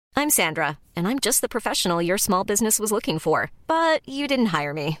I'm Sandra, and I'm just the professional your small business was looking for. But you didn't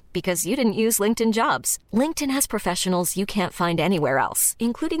hire me because you didn't use LinkedIn Jobs. LinkedIn has professionals you can't find anywhere else,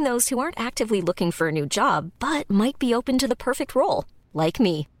 including those who aren't actively looking for a new job, but might be open to the perfect role, like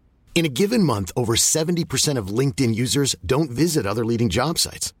me. In a given month, over 70% of LinkedIn users don't visit other leading job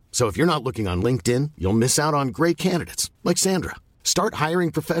sites. So if you're not looking on LinkedIn, you'll miss out on great candidates like Sandra. Start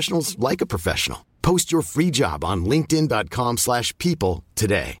hiring professionals like a professional. Post your free job on linkedin.com/people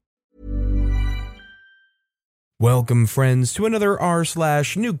today. Welcome, friends, to another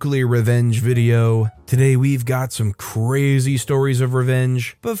rSlash Nuclear Revenge video. Today we've got some crazy stories of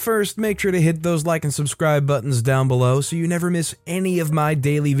revenge, but first make sure to hit those like and subscribe buttons down below so you never miss any of my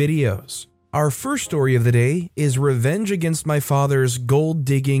daily videos. Our first story of the day is revenge against my father's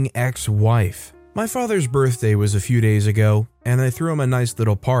gold-digging ex-wife. My father's birthday was a few days ago, and I threw him a nice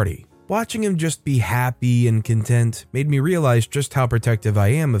little party. Watching him just be happy and content made me realize just how protective I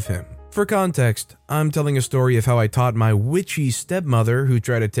am of him. For context, I'm telling a story of how I taught my witchy stepmother, who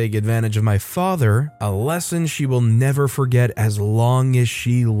tried to take advantage of my father, a lesson she will never forget as long as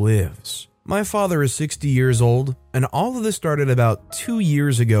she lives. My father is 60 years old, and all of this started about 2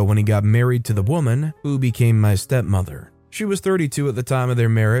 years ago when he got married to the woman who became my stepmother. She was 32 at the time of their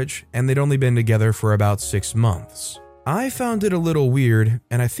marriage, and they'd only been together for about 6 months. I found it a little weird,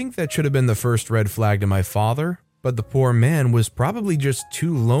 and I think that should have been the first red flag to my father, but the poor man was probably just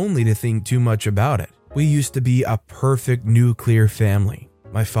too lonely to think too much about it. We used to be a perfect nuclear family.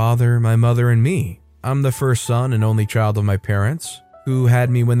 My father, my mother, and me. I'm the first son and only child of my parents, who had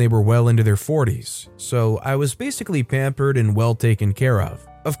me when they were well into their 40s, so I was basically pampered and well taken care of.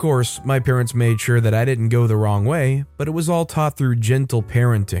 Of course, my parents made sure that I didn't go the wrong way, but it was all taught through gentle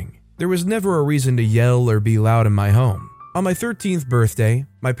parenting. There was never a reason to yell or be loud in my home. On my 13th birthday,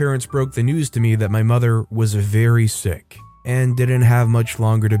 my parents broke the news to me that my mother was very sick and didn't have much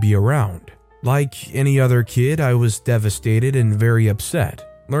longer to be around. Like any other kid, I was devastated and very upset.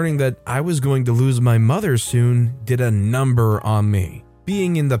 Learning that I was going to lose my mother soon did a number on me.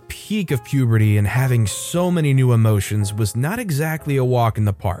 Being in the peak of puberty and having so many new emotions was not exactly a walk in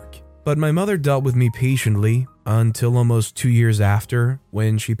the park. But my mother dealt with me patiently until almost 2 years after,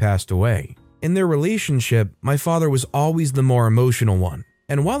 when she passed away. In their relationship, my father was always the more emotional one.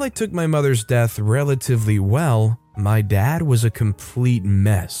 And while I took my mother's death relatively well, my dad was a complete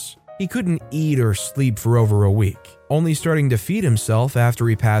mess. He couldn't eat or sleep for over a week, only starting to feed himself after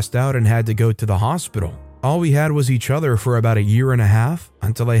he passed out and had to go to the hospital. All we had was each other for about a year and a half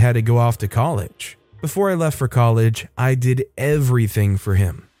until I had to go off to college. Before I left for college, I did everything for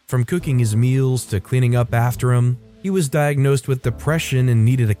him. From cooking his meals to cleaning up after him. He was diagnosed with depression and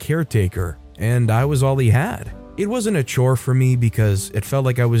needed a caretaker, and I was all he had. It wasn't a chore for me because it felt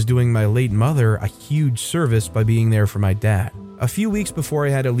like I was doing my late mother a huge service by being there for my dad. A few weeks before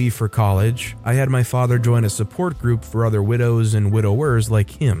I had to leave for college, I had my father join a support group for other widows and widowers like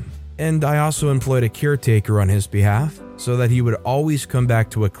him. And I also employed a caretaker on his behalf so that he would always come back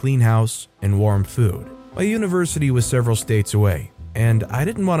to a clean house and warm food. My university was several states away, and I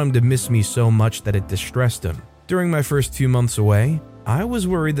didn't want him to miss me so much that it distressed him. During my first few months away, I was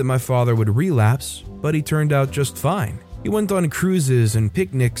worried that my father would relapse, but he turned out just fine. He went on cruises and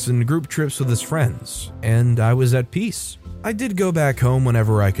picnics and group trips with his friends, and I was at peace. I did go back home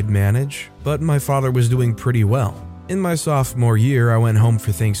whenever I could manage, but my father was doing pretty well. In my sophomore year, I went home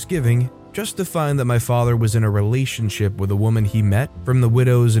for Thanksgiving just to find that my father was in a relationship with a woman he met from the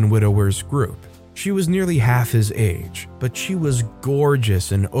Widows and Widowers group. She was nearly half his age, but she was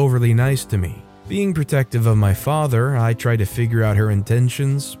gorgeous and overly nice to me. Being protective of my father, I tried to figure out her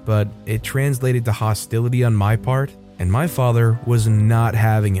intentions, but it translated to hostility on my part, and my father was not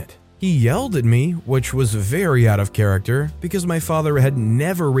having it. He yelled at me, which was very out of character because my father had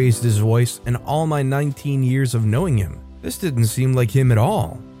never raised his voice in all my 19 years of knowing him. This didn't seem like him at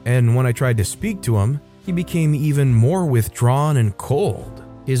all, and when I tried to speak to him, he became even more withdrawn and cold.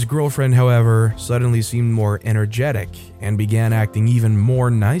 His girlfriend, however, suddenly seemed more energetic and began acting even more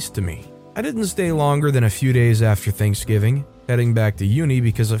nice to me. I didn't stay longer than a few days after Thanksgiving, heading back to uni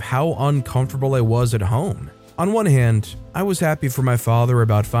because of how uncomfortable I was at home. On one hand, I was happy for my father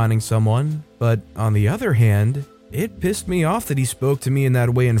about finding someone, but on the other hand, it pissed me off that he spoke to me in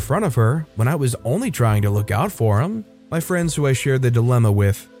that way in front of her when I was only trying to look out for him. My friends who I shared the dilemma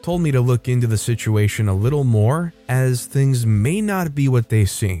with told me to look into the situation a little more, as things may not be what they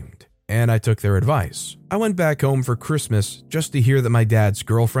seemed, and I took their advice. I went back home for Christmas just to hear that my dad's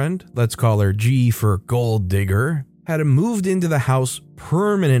girlfriend, let's call her G for Gold Digger, had moved into the house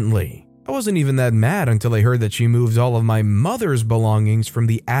permanently. I wasn't even that mad until I heard that she moved all of my mother's belongings from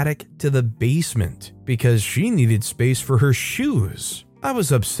the attic to the basement because she needed space for her shoes. I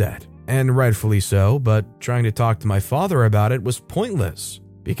was upset, and rightfully so, but trying to talk to my father about it was pointless,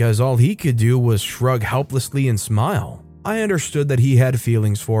 because all he could do was shrug helplessly and smile. I understood that he had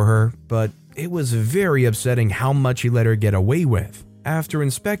feelings for her, but it was very upsetting how much he let her get away with. After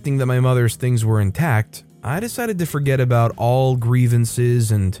inspecting that my mother's things were intact, I decided to forget about all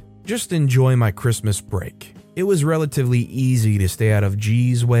grievances and just enjoy my Christmas break. It was relatively easy to stay out of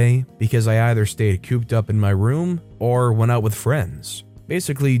G's way because I either stayed cooped up in my room or went out with friends,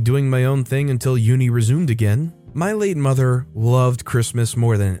 basically doing my own thing until uni resumed again. My late mother loved Christmas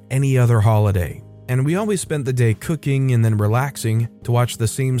more than any other holiday, and we always spent the day cooking and then relaxing to watch the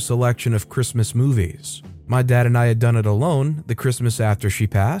same selection of Christmas movies. My dad and I had done it alone the Christmas after she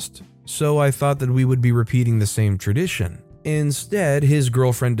passed, so I thought that we would be repeating the same tradition. Instead, his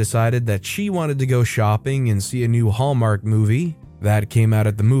girlfriend decided that she wanted to go shopping and see a new Hallmark movie that came out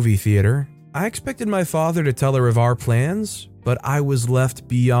at the movie theater. I expected my father to tell her of our plans, but I was left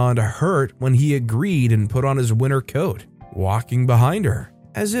beyond hurt when he agreed and put on his winter coat, walking behind her.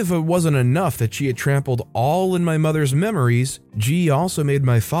 As if it wasn't enough that she had trampled all in my mother's memories, G also made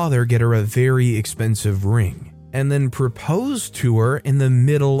my father get her a very expensive ring, and then proposed to her in the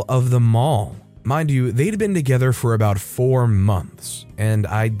middle of the mall. Mind you, they'd been together for about 4 months, and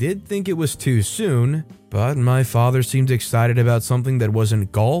I did think it was too soon, but my father seemed excited about something that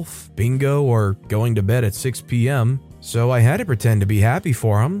wasn't golf, bingo, or going to bed at 6 p.m., so I had to pretend to be happy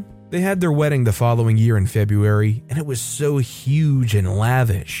for him. They had their wedding the following year in February, and it was so huge and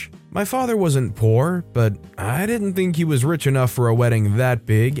lavish. My father wasn't poor, but I didn't think he was rich enough for a wedding that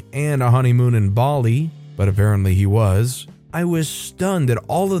big and a honeymoon in Bali, but apparently he was. I was stunned at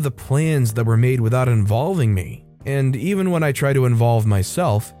all of the plans that were made without involving me, and even when I tried to involve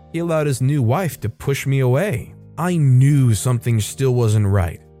myself, he allowed his new wife to push me away. I knew something still wasn't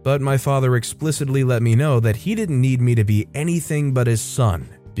right, but my father explicitly let me know that he didn't need me to be anything but his son,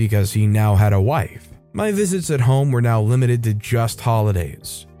 because he now had a wife. My visits at home were now limited to just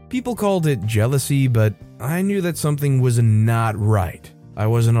holidays. People called it jealousy, but I knew that something was not right. I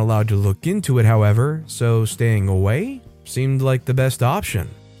wasn't allowed to look into it, however, so staying away seemed like the best option.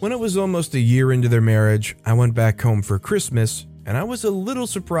 When it was almost a year into their marriage, I went back home for Christmas, and I was a little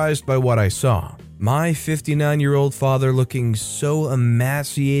surprised by what I saw. My 59-year-old father looking so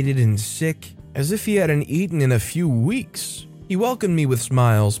emaciated and sick, as if he hadn't eaten in a few weeks. He welcomed me with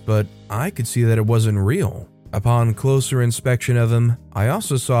smiles, but I could see that it wasn't real. Upon closer inspection of him, I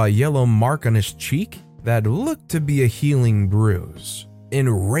also saw a yellow mark on his cheek that looked to be a healing bruise.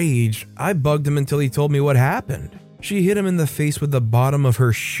 Enraged, I bugged him until he told me what happened. She hit him in the face with the bottom of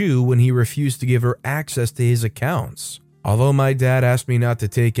her shoe when he refused to give her access to his accounts. Although my dad asked me not to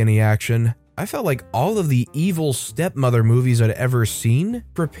take any action, I felt like all of the evil stepmother movies I'd ever seen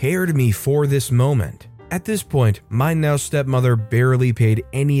prepared me for this moment. At this point, my now stepmother barely paid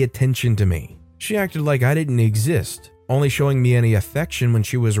any attention to me. She acted like I didn't exist, only showing me any affection when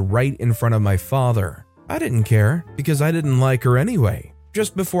she was right in front of my father. I didn't care, because I didn't like her anyway.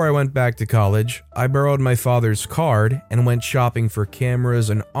 Just before I went back to college, I borrowed my father's card and went shopping for cameras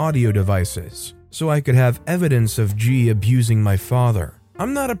and audio devices, so I could have evidence of G abusing my father.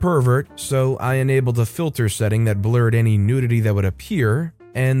 I'm not a pervert, so I enabled a filter setting that blurred any nudity that would appear,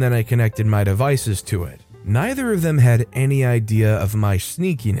 and then I connected my devices to it. Neither of them had any idea of my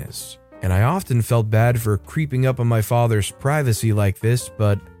sneakiness, and I often felt bad for creeping up on my father's privacy like this,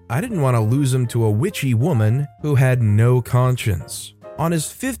 but I didn't want to lose him to a witchy woman who had no conscience. On his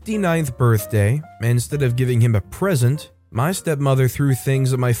 59th birthday, instead of giving him a present, my stepmother threw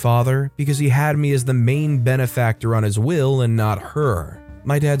things at my father because he had me as the main benefactor on his will and not her.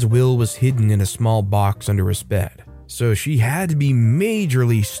 My dad's will was hidden in a small box under his bed, so she had to be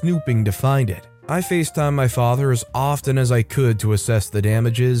majorly snooping to find it. I FaceTimed my father as often as I could to assess the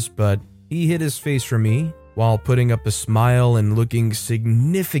damages, but he hid his face from me while putting up a smile and looking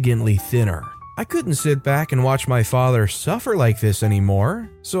significantly thinner. I couldn't sit back and watch my father suffer like this anymore,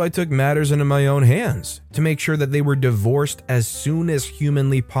 so I took matters into my own hands to make sure that they were divorced as soon as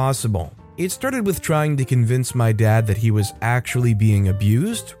humanly possible. It started with trying to convince my dad that he was actually being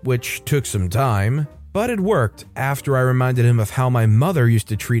abused, which took some time, but it worked after I reminded him of how my mother used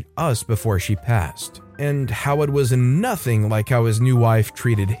to treat us before she passed, and how it was nothing like how his new wife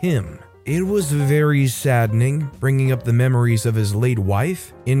treated him. It was very saddening bringing up the memories of his late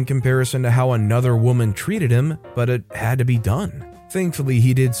wife in comparison to how another woman treated him, but it had to be done. Thankfully,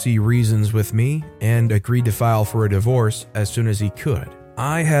 he did see reasons with me and agreed to file for a divorce as soon as he could.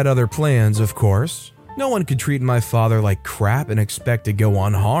 I had other plans, of course. No one could treat my father like crap and expect to go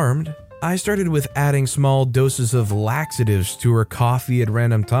unharmed. I started with adding small doses of laxatives to her coffee at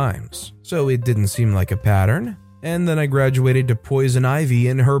random times, so it didn't seem like a pattern. And then I graduated to poison ivy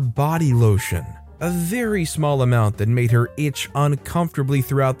in her body lotion. A very small amount that made her itch uncomfortably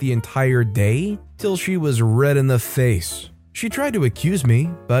throughout the entire day till she was red in the face. She tried to accuse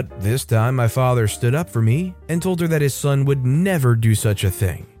me, but this time my father stood up for me and told her that his son would never do such a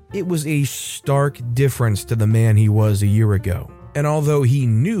thing. It was a stark difference to the man he was a year ago. And although he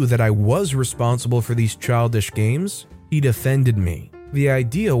knew that I was responsible for these childish games, he defended me. The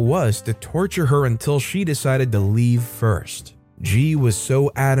idea was to torture her until she decided to leave first. G was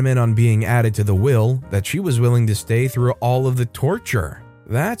so adamant on being added to the will that she was willing to stay through all of the torture.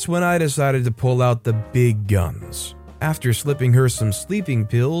 That's when I decided to pull out the big guns. After slipping her some sleeping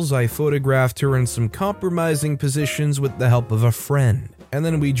pills, I photographed her in some compromising positions with the help of a friend. And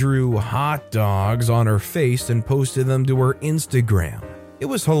then we drew hot dogs on her face and posted them to her Instagram. It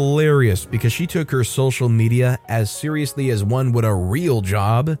was hilarious because she took her social media as seriously as one would a real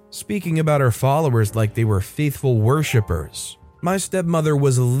job, speaking about her followers like they were faithful worshippers. My stepmother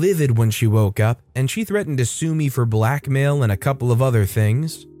was livid when she woke up, and she threatened to sue me for blackmail and a couple of other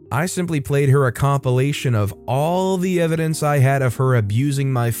things. I simply played her a compilation of all the evidence I had of her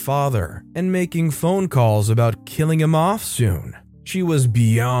abusing my father and making phone calls about killing him off soon. She was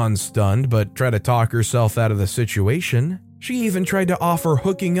beyond stunned, but tried to talk herself out of the situation. She even tried to offer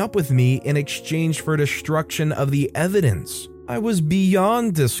hooking up with me in exchange for destruction of the evidence. I was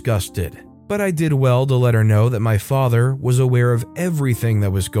beyond disgusted. But I did well to let her know that my father was aware of everything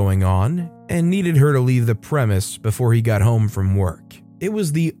that was going on and needed her to leave the premise before he got home from work. It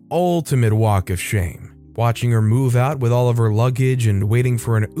was the ultimate walk of shame, watching her move out with all of her luggage and waiting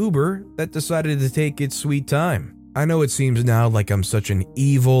for an Uber that decided to take its sweet time. I know it seems now like I'm such an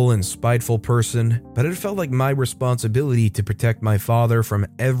evil and spiteful person, but it felt like my responsibility to protect my father from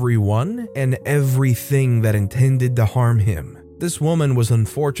everyone and everything that intended to harm him. This woman was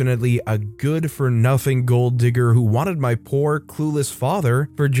unfortunately a good-for-nothing gold digger who wanted my poor, clueless father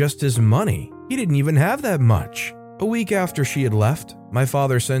for just his money. He didn't even have that much. A week after she had left, my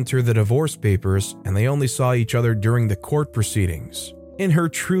father sent her the divorce papers, and they only saw each other during the court proceedings. In her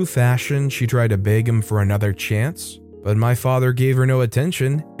true fashion, she tried to beg him for another chance, but my father gave her no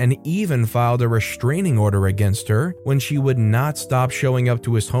attention and even filed a restraining order against her when she would not stop showing up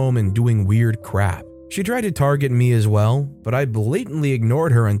to his home and doing weird crap. She tried to target me as well, but I blatantly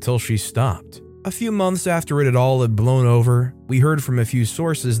ignored her until she stopped. A few months after it all had blown over, we heard from a few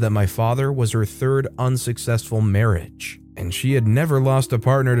sources that my father was her third unsuccessful marriage, and she had never lost a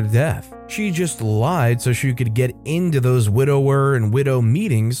partner to death. She just lied so she could get into those widower and widow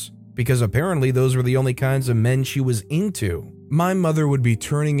meetings because apparently those were the only kinds of men she was into. My mother would be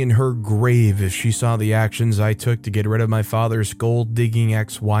turning in her grave if she saw the actions I took to get rid of my father's gold-digging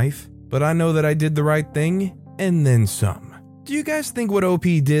ex-wife. But I know that I did the right thing, and then some. Do you guys think what OP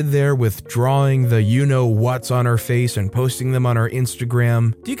did there with drawing the you-know-whats on her face and posting them on her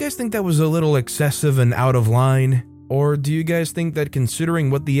Instagram, do you guys think that was a little excessive and out of line? Or do you guys think that considering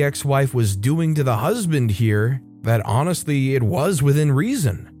what the ex-wife was doing to the husband here, that honestly it was within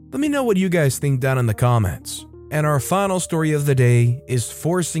reason? Let me know what you guys think down in the comments. And our final story of the day is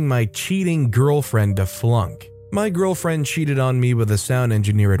forcing my cheating girlfriend to flunk. My girlfriend cheated on me with a sound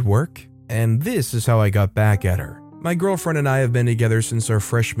engineer at work, and this is how I got back at her. My girlfriend and I have been together since our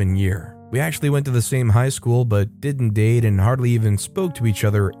freshman year. We actually went to the same high school but didn't date and hardly even spoke to each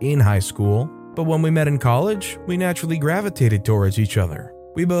other in high school. But when we met in college, we naturally gravitated towards each other.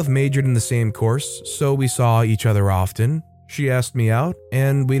 We both majored in the same course, so we saw each other often. She asked me out,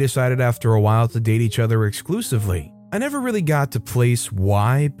 and we decided after a while to date each other exclusively. I never really got to place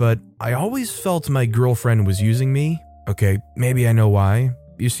why, but I always felt my girlfriend was using me. Okay, maybe I know why.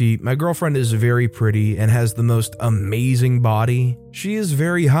 You see, my girlfriend is very pretty and has the most amazing body. She is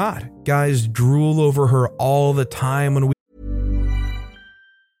very hot. Guys drool over her all the time when we...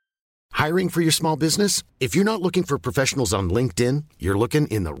 Hiring for your small business? If you're not looking for professionals on LinkedIn, you're looking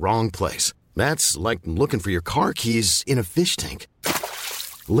in the wrong place. That's like looking for your car keys in a fish tank.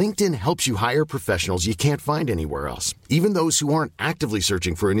 LinkedIn helps you hire professionals you can't find anywhere else, even those who aren't actively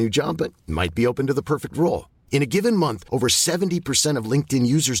searching for a new job but might be open to the perfect role. In a given month, over 70% of LinkedIn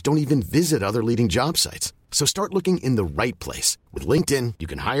users don't even visit other leading job sites. So start looking in the right place. With LinkedIn, you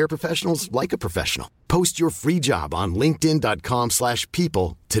can hire professionals like a professional. Post your free job on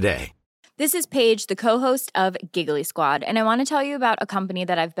linkedin.com/people today. This is Paige, the co-host of Giggly Squad, and I want to tell you about a company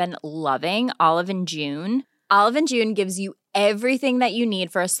that I've been loving, Olive & June. Olive & June gives you everything that you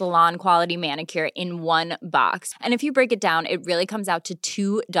need for a salon-quality manicure in one box. And if you break it down, it really comes out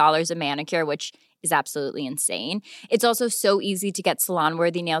to $2 a manicure, which is absolutely insane. It's also so easy to get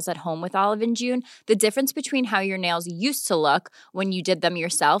salon-worthy nails at home with Olive & June. The difference between how your nails used to look when you did them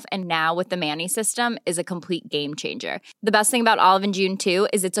yourself and now with the Mani system is a complete game changer. The best thing about Olive & June too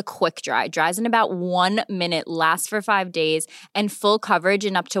is it's a quick dry. Dries in about 1 minute, lasts for 5 days, and full coverage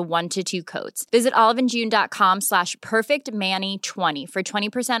in up to 1 to 2 coats. Visit oliveandjune.com/perfectmani20 for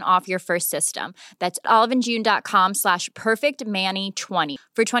 20% off your first system. That's oliveandjune.com/perfectmani20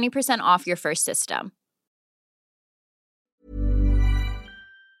 for 20% off your first system.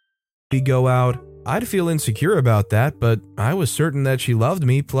 We go out. I'd feel insecure about that, but I was certain that she loved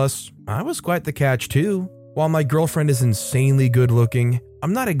me, plus I was quite the catch too. While my girlfriend is insanely good looking,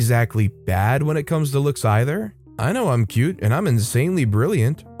 I'm not exactly bad when it comes to looks either. I know I'm cute and I'm insanely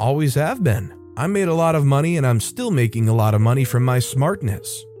brilliant, always have been. I made a lot of money and I'm still making a lot of money from my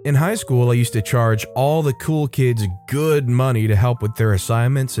smartness. In high school, I used to charge all the cool kids good money to help with their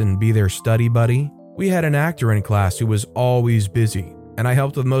assignments and be their study buddy. We had an actor in class who was always busy, and I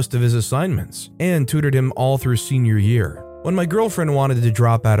helped with most of his assignments and tutored him all through senior year. When my girlfriend wanted to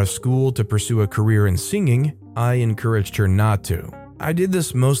drop out of school to pursue a career in singing, I encouraged her not to. I did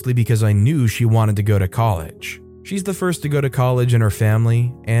this mostly because I knew she wanted to go to college. She's the first to go to college in her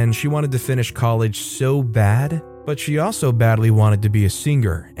family, and she wanted to finish college so bad, but she also badly wanted to be a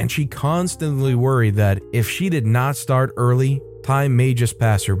singer, and she constantly worried that if she did not start early, time may just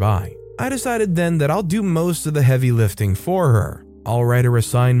pass her by. I decided then that I'll do most of the heavy lifting for her. I'll write her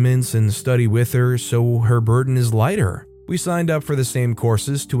assignments and study with her so her burden is lighter. We signed up for the same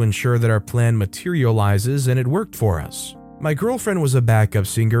courses to ensure that our plan materializes, and it worked for us. My girlfriend was a backup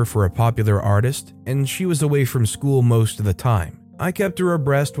singer for a popular artist, and she was away from school most of the time. I kept her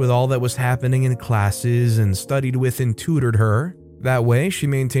abreast with all that was happening in classes and studied with and tutored her. That way, she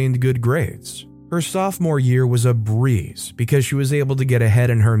maintained good grades. Her sophomore year was a breeze because she was able to get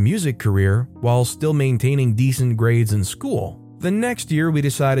ahead in her music career while still maintaining decent grades in school. The next year, we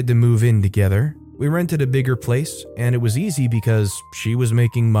decided to move in together. We rented a bigger place, and it was easy because she was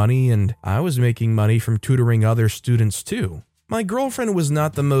making money and I was making money from tutoring other students too. My girlfriend was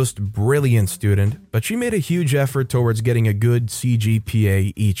not the most brilliant student, but she made a huge effort towards getting a good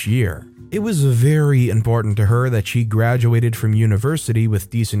CGPA each year. It was very important to her that she graduated from university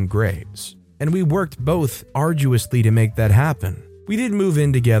with decent grades, and we worked both arduously to make that happen. We did move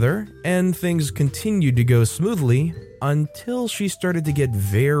in together, and things continued to go smoothly until she started to get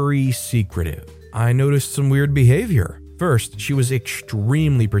very secretive. I noticed some weird behavior. First, she was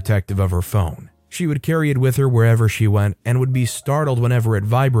extremely protective of her phone. She would carry it with her wherever she went and would be startled whenever it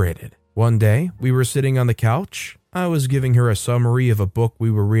vibrated. One day, we were sitting on the couch. I was giving her a summary of a book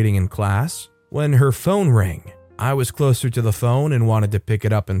we were reading in class when her phone rang. I was closer to the phone and wanted to pick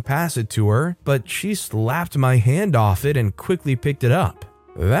it up and pass it to her, but she slapped my hand off it and quickly picked it up.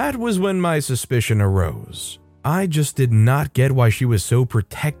 That was when my suspicion arose. I just did not get why she was so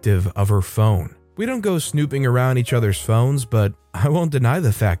protective of her phone. We don't go snooping around each other's phones, but I won't deny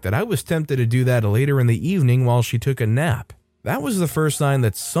the fact that I was tempted to do that later in the evening while she took a nap. That was the first sign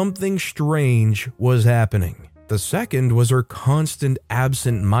that something strange was happening. The second was her constant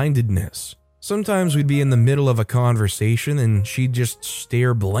absent-mindedness. Sometimes we'd be in the middle of a conversation and she'd just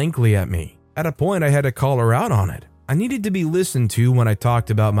stare blankly at me. At a point, I had to call her out on it. I needed to be listened to when I talked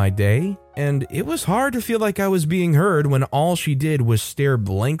about my day, and it was hard to feel like I was being heard when all she did was stare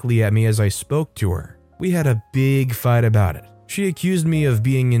blankly at me as I spoke to her. We had a big fight about it. She accused me of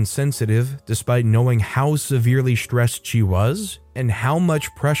being insensitive despite knowing how severely stressed she was and how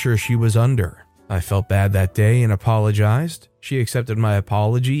much pressure she was under. I felt bad that day and apologized. She accepted my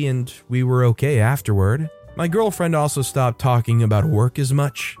apology and we were okay afterward. My girlfriend also stopped talking about work as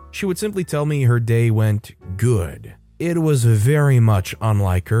much. She would simply tell me her day went good. It was very much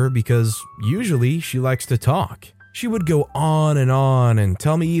unlike her because usually she likes to talk. She would go on and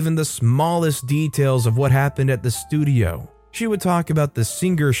tell me even the smallest details of what happened at the studio. She would talk about the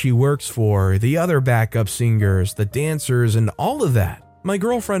singer she works for, the other backup singers, the dancers, and all of that. My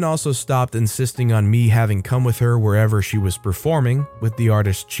girlfriend also stopped insisting on me having come with her wherever she was performing with the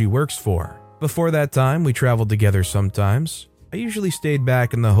artist she works for. Before that time, we traveled together sometimes. I usually stayed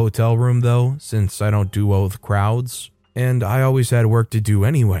back in the hotel room though, since I don't do well with crowds, and I always had work to do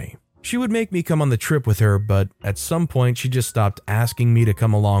anyway. She would make me come on the trip with her, but at some point she just stopped asking me to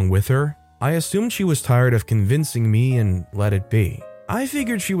come along with her. I assumed she was tired of convincing me and let it be. I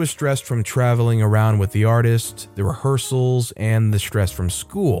figured she was stressed from traveling around with the artist, the rehearsals, and the stress from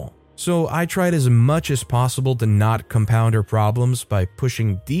school. So I tried as much as possible to not compound her problems by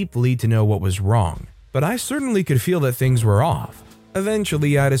pushing deeply to know what was wrong. But I certainly could feel that things were off.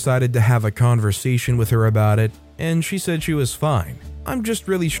 Eventually, I decided to have a conversation with her about it, and she said she was fine. I'm just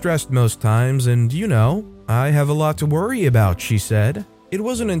really stressed most times and, I have a lot to worry about, she said. It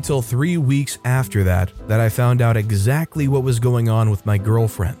wasn't until 3 weeks after that I found out exactly what was going on with my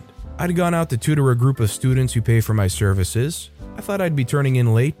girlfriend. I'd gone out to tutor a group of students who pay for my services. I thought I'd be turning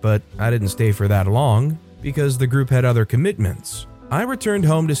in late, but I didn't stay for that long because the group had other commitments. I returned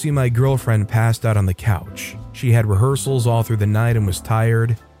home to see my girlfriend passed out on the couch. She had rehearsals all through the night and was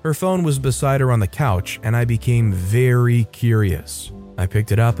tired. Her phone was beside her on the couch, and I became very curious. I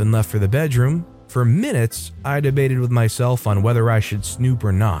picked it up and left for the bedroom. For minutes, I debated with myself on whether I should snoop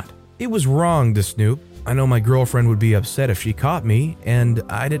or not. It was wrong to snoop. I know my girlfriend would be upset if she caught me, and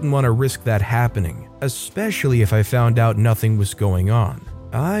I didn't want to risk that happening, especially if I found out nothing was going on.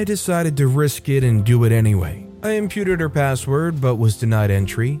 I decided to risk it and do it anyway. I imputed her password but was denied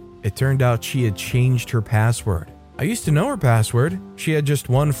entry. It turned out she had changed her password. I used to know her password. She had just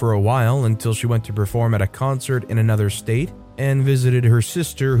one for a while until she went to perform at a concert in another state and visited her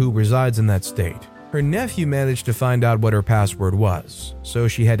sister who resides in that state. Her nephew managed to find out what her password was, so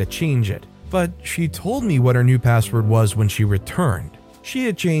she had to change it. But she told me what her new password was when she returned. She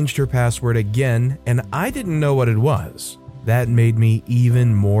had changed her password again, and I didn't know what it was. That made me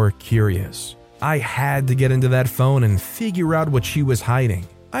even more curious. I had to get into that phone and figure out what she was hiding.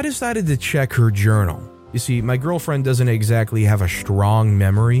 I decided to check her journal. You see, my girlfriend doesn't exactly have a strong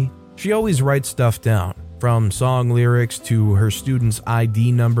memory. She always writes stuff down, from song lyrics to her students'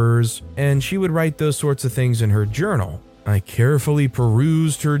 ID numbers, and she would write those sorts of things in her journal. I carefully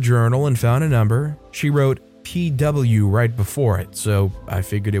perused her journal and found a number. She wrote PW right before it, so I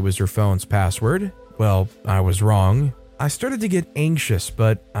figured it was her phone's password. Well, I was wrong. I started to get anxious,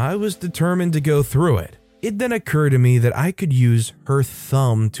 but I was determined to go through it. It then occurred to me that I could use her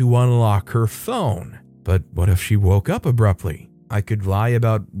thumb to unlock her phone. But what if she woke up abruptly? I could lie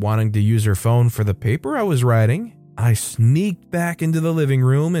about wanting to use her phone for the paper I was writing. I sneaked back into the living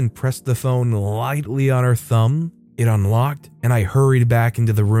room and pressed the phone lightly on her thumb. It unlocked, and I hurried back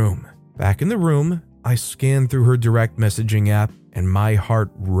into the room. Back in the room, I scanned through her direct messaging app, and my heart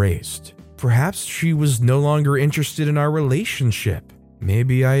raced. Perhaps she was no longer interested in our relationship.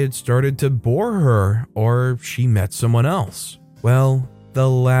 Maybe I had started to bore her, or she met someone else. Well, the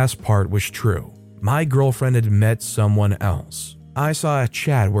last part was true. My girlfriend had met someone else. I saw a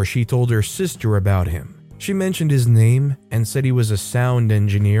chat where she told her sister about him. She mentioned his name and said he was a sound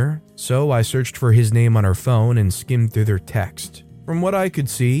engineer, so I searched for his name on her phone and skimmed through their text. From what I could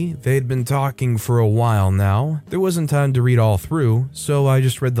see, they had been talking for a while now. There wasn't time to read all through, so I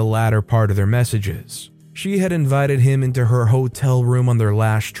just read the latter part of their messages. She had invited him into her hotel room on their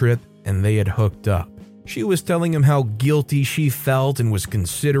last trip, and they had hooked up. She was telling him how guilty she felt and was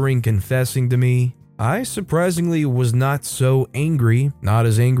considering confessing to me. I surprisingly was not so angry, not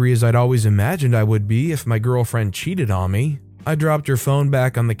as angry as I'd always imagined I would be if my girlfriend cheated on me. I dropped her phone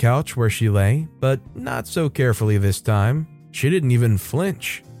back on the couch where she lay, but not so carefully this time. She didn't even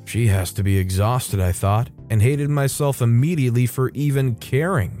flinch. She has to be exhausted, I thought, and hated myself immediately for even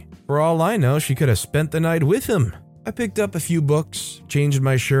caring. For all I know, she could have spent the night with him. I picked up a few books, changed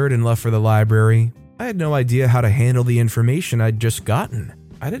my shirt, and left for the library. I had no idea how to handle the information I'd just gotten.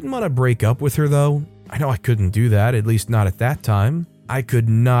 I didn't want to break up with her though. I know I couldn't do that, at least not at that time. I could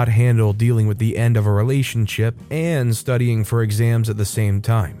not handle dealing with the end of a relationship and studying for exams at the same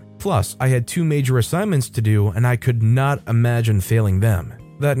time. Plus, I had 2 major assignments to do and I could not imagine failing them.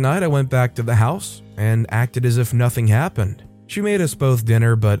 That night I went back to the house and acted as if nothing happened. She made us both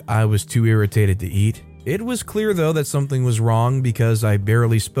dinner, but I was too irritated to eat. It was clear though that something was wrong because I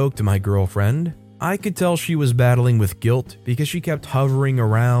barely spoke to my girlfriend. I could tell she was battling with guilt because she kept hovering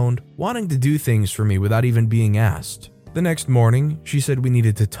around, wanting to do things for me without even being asked. The next morning, she said we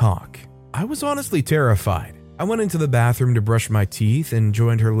needed to talk. I was honestly terrified. I went into the bathroom to brush my teeth and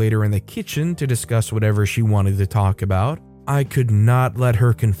joined her later in the kitchen to discuss whatever she wanted to talk about. I could not let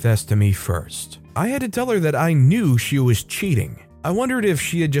her confess to me first. I had to tell her that I knew she was cheating. I wondered if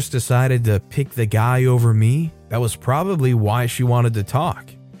she had just decided to pick the guy over me. That was probably why she wanted to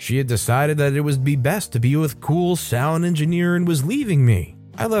talk. She had decided that it would be best to be with cool sound engineer and was leaving me.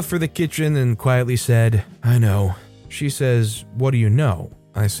 I left for the kitchen and quietly said, I know. She says, what do you know?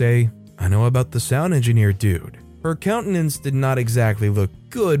 I say, I know about the sound engineer dude. Her countenance did not exactly look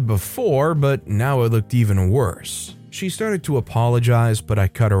good before, but now it looked even worse. She started to apologize, but I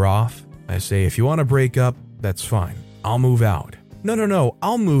cut her off. I say, if you want to break up, that's fine. I'll move out. No,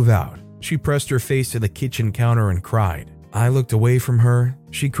 I'll move out. She pressed her face to the kitchen counter and cried. I looked away from her.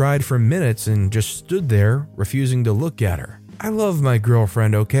 She cried for minutes and just stood there, refusing to look at her. I love my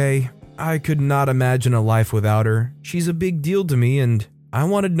girlfriend, okay? I could not imagine a life without her. She's a big deal to me, and I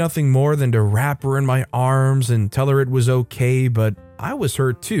wanted nothing more than to wrap her in my arms and tell her it was okay, but I was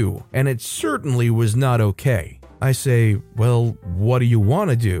hurt too, and it certainly was not okay. I say, well, what do you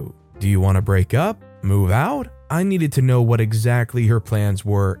want to do? Do you want to break up? Move out? I needed to know what exactly her plans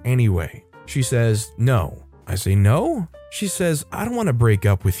were anyway. She says, no. I say, no? She says, I don't want to break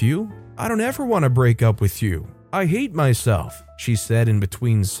up with you. I don't ever want to break up with you. I hate myself, she said in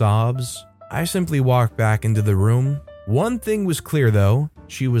between sobs. I simply walked back into the room. One thing was clear though,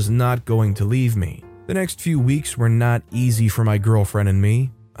 she was not going to leave me. The next few weeks were not easy for my girlfriend and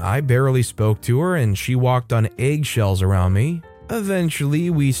me. I barely spoke to her and she walked on eggshells around me. Eventually,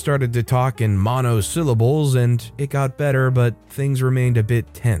 we started to talk in monosyllables and it got better, but things remained a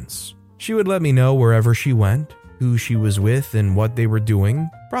bit tense. She would let me know wherever she went, who she was with and what they were doing,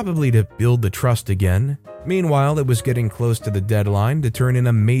 probably to build the trust again. Meanwhile, it was getting close to the deadline to turn in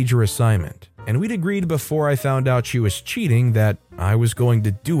a major assignment, and we'd agreed before I found out she was cheating that I was going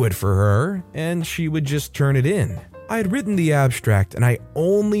to do it for her and she would just turn it in. I had written the abstract and I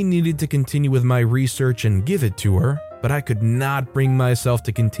only needed to continue with my research and give it to her, but I could not bring myself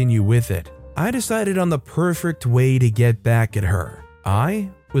to continue with it. I decided on the perfect way to get back at her. I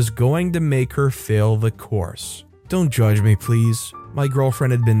was going to make her fail the course. Don't judge me, please. My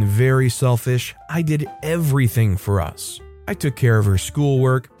girlfriend had been very selfish. I did everything for us. I took care of her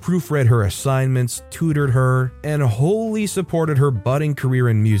schoolwork, proofread her assignments, tutored her, and wholly supported her budding career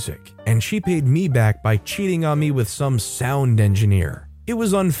in music. And she paid me back by cheating on me with some sound engineer. It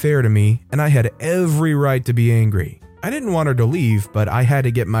was unfair to me, and I had every right to be angry. I didn't want her to leave, but I had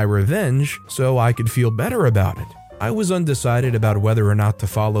to get my revenge so I could feel better about it. I was undecided about whether or not to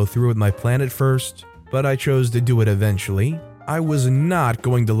follow through with my plan at first, but I chose to do it eventually. I was not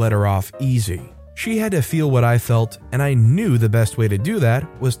going to let her off easy. She had to feel what I felt, and I knew the best way to do that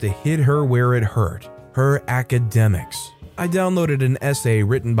was to hit her where it hurt, her academics. I downloaded an essay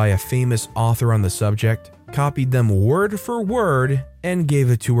written by a famous author on the subject, copied them word for word, and gave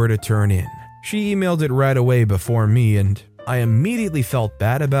it to her to turn in. She emailed it right away before me, and I immediately felt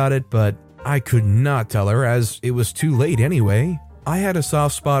bad about it, but I could not tell her as it was too late anyway. I had a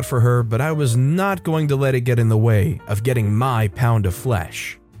soft spot for her, but I was not going to let it get in the way of getting my pound of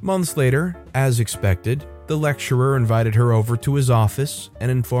flesh. Months later, as expected, the lecturer invited her over to his office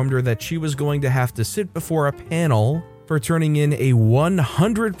and informed her that she was going to have to sit before a panel for turning in a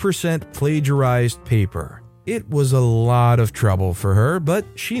 100% plagiarized paper. It was a lot of trouble for her, but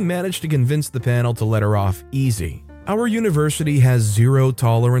she managed to convince the panel to let her off easy. Our university has zero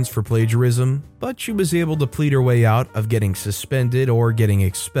tolerance for plagiarism, but she was able to plead her way out of getting suspended or getting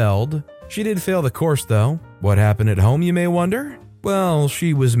expelled. She did fail the course though. What happened at home, you may wonder? Well,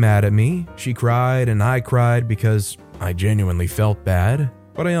 she was mad at me. She cried and I cried because I genuinely felt bad.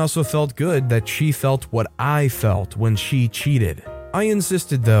 But I also felt good that she felt what I felt when she cheated. I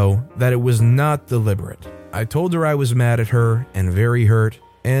insisted though that it was not deliberate. I told her I was mad at her and very hurt,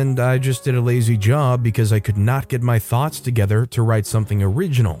 and I just did a lazy job because I could not get my thoughts together to write something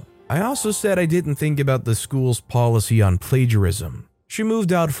original. I also said I didn't think about the school's policy on plagiarism. She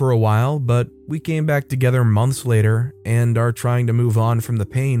moved out for a while, but we came back together months later and are trying to move on from the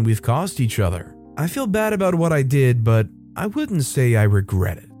pain we've caused each other. I feel bad about what I did, but I wouldn't say I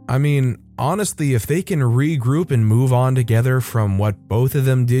regret it. I mean, honestly, if they can regroup and move on together from what both of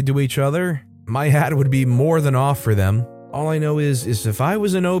them did to each other, my hat would be more than off for them. All I know is if I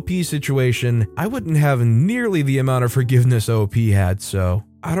was in OP situation, I wouldn't have nearly the amount of forgiveness OP had, so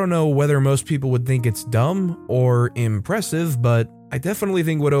I don't know whether most people would think it's dumb or impressive, but I definitely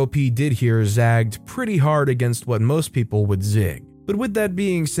think what OP did here zagged pretty hard against what most people would zig. But with that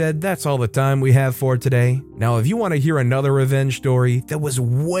being said, that's all the time we have for today. Now, if you want to hear another revenge story that was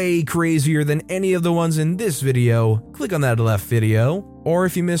way crazier than any of the ones in this video, click on that left video. Or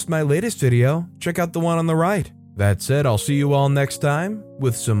if you missed my latest video, check out the one on the right. That said, I'll see you all next time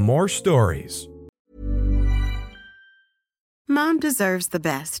with some more stories. Mom deserves the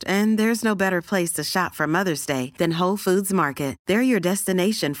best, and there's no better place to shop for Mother's Day than Whole Foods Market. They're your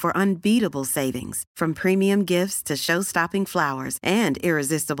destination for unbeatable savings, from premium gifts to show-stopping flowers and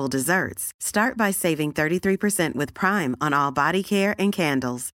irresistible desserts. Start by saving 33% with Prime on all body care and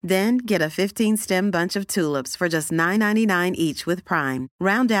candles. Then get a 15-stem bunch of tulips for just $9.99 each with Prime.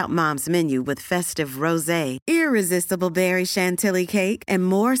 Round out Mom's menu with festive rosé, irresistible berry chantilly cake, and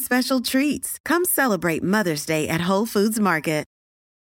more special treats. Come celebrate Mother's Day at Whole Foods Market.